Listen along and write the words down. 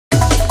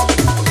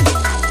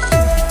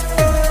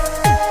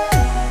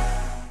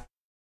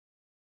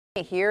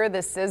hear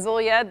the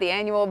sizzle yet? The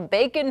annual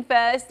Bacon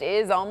Fest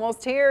is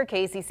almost here.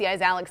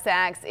 KCCI's Alex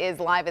Sachs is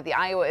live at the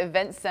Iowa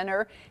Event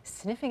Center,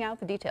 sniffing out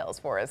the details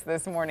for us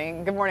this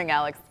morning. Good morning,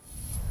 Alex.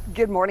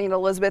 Good morning,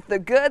 Elizabeth. The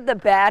good, the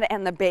bad,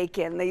 and the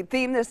bacon. The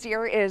theme this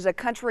year is a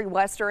country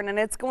western, and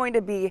it's going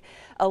to be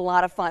a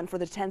lot of fun for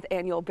the 10th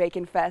annual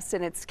Bacon Fest,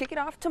 and it's kicking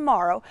off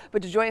tomorrow.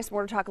 But to join us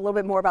more to talk a little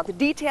bit more about the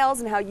details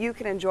and how you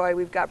can enjoy,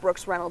 we've got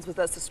Brooks Reynolds with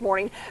us this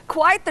morning.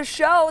 Quite the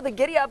show, the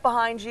giddy up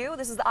behind you.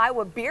 This is the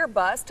Iowa Beer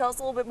Bus. Tell us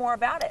a little bit more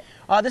about it.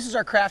 This is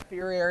our craft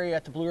beer area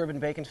at the Blue Ribbon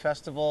Bacon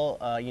Festival.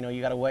 You know,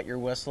 you got to wet your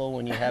whistle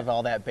when you have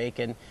all that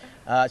bacon.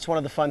 It's one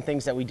of the fun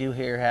things that we do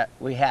here.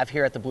 We have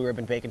here at the Blue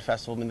Ribbon Bacon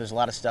Festival. I mean, there's a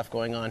lot of stuff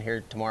going on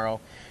here tomorrow.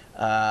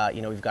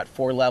 You know, we've got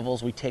 4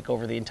 levels. We take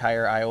over the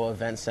entire Iowa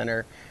Event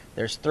Center.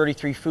 There's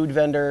 33 food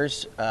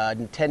vendors,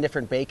 10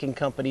 different baking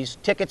companies.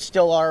 Tickets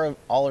still are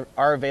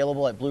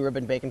available at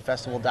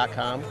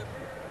blueribbonbaconfestival.com.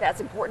 That's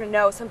important to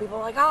know. Some people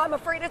are like, oh, I'm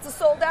afraid it's a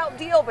sold out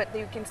deal, but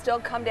you can still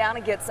come down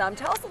and get some.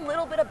 Tell us a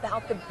little bit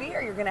about the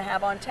beer you're going to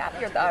have on tap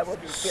here at the Iowa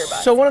Beer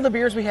Bus. So one of the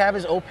beers we have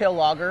is Old Pale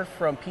Lager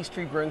from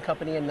Peachtree Brewing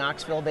Company in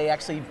Knoxville. They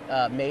actually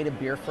made a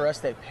beer for us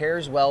that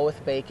pairs well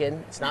with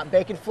bacon. It's not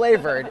bacon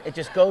flavored, it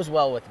just goes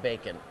well with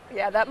bacon.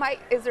 Yeah, that might,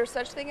 is there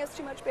such thing as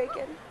too much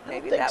bacon?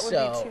 Maybe that would be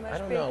too much bacon. I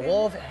don't know.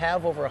 We'll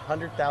have over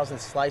 100,000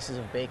 slices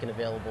of bacon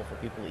available for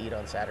people to eat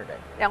on Saturday.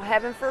 Now,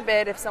 heaven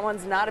forbid, if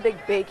someone's not a big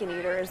bacon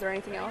eater, is there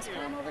anything else going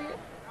on over here?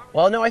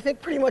 Well, no, I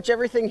think pretty much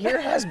everything here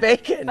has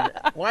bacon.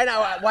 Why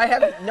not?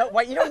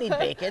 Why you don't need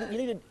bacon?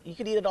 You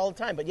could eat it all the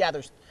time. But yeah,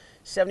 there's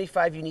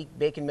 75 unique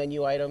bacon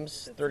menu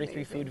items,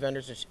 33 food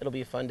vendors. It'll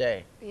be a fun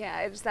day. Yeah,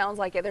 it sounds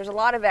like it. There's a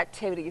lot of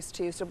activities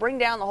too, so bring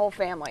down the whole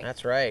family.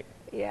 That's right.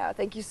 Yeah,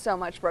 thank you so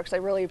much, Brooks. I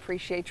really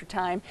appreciate your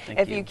time.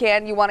 If you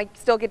want to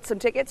still get some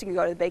tickets, you can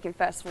go to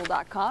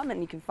baconfestival.com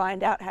and you can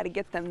find out how to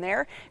get them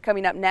there.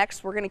 Coming up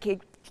next, we're going to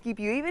keep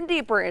you even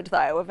deeper into the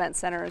Iowa Event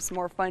Center and some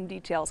more fun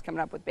details coming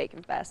up with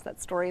Bacon Fest.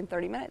 That story in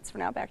 30 minutes. For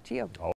now, back to you.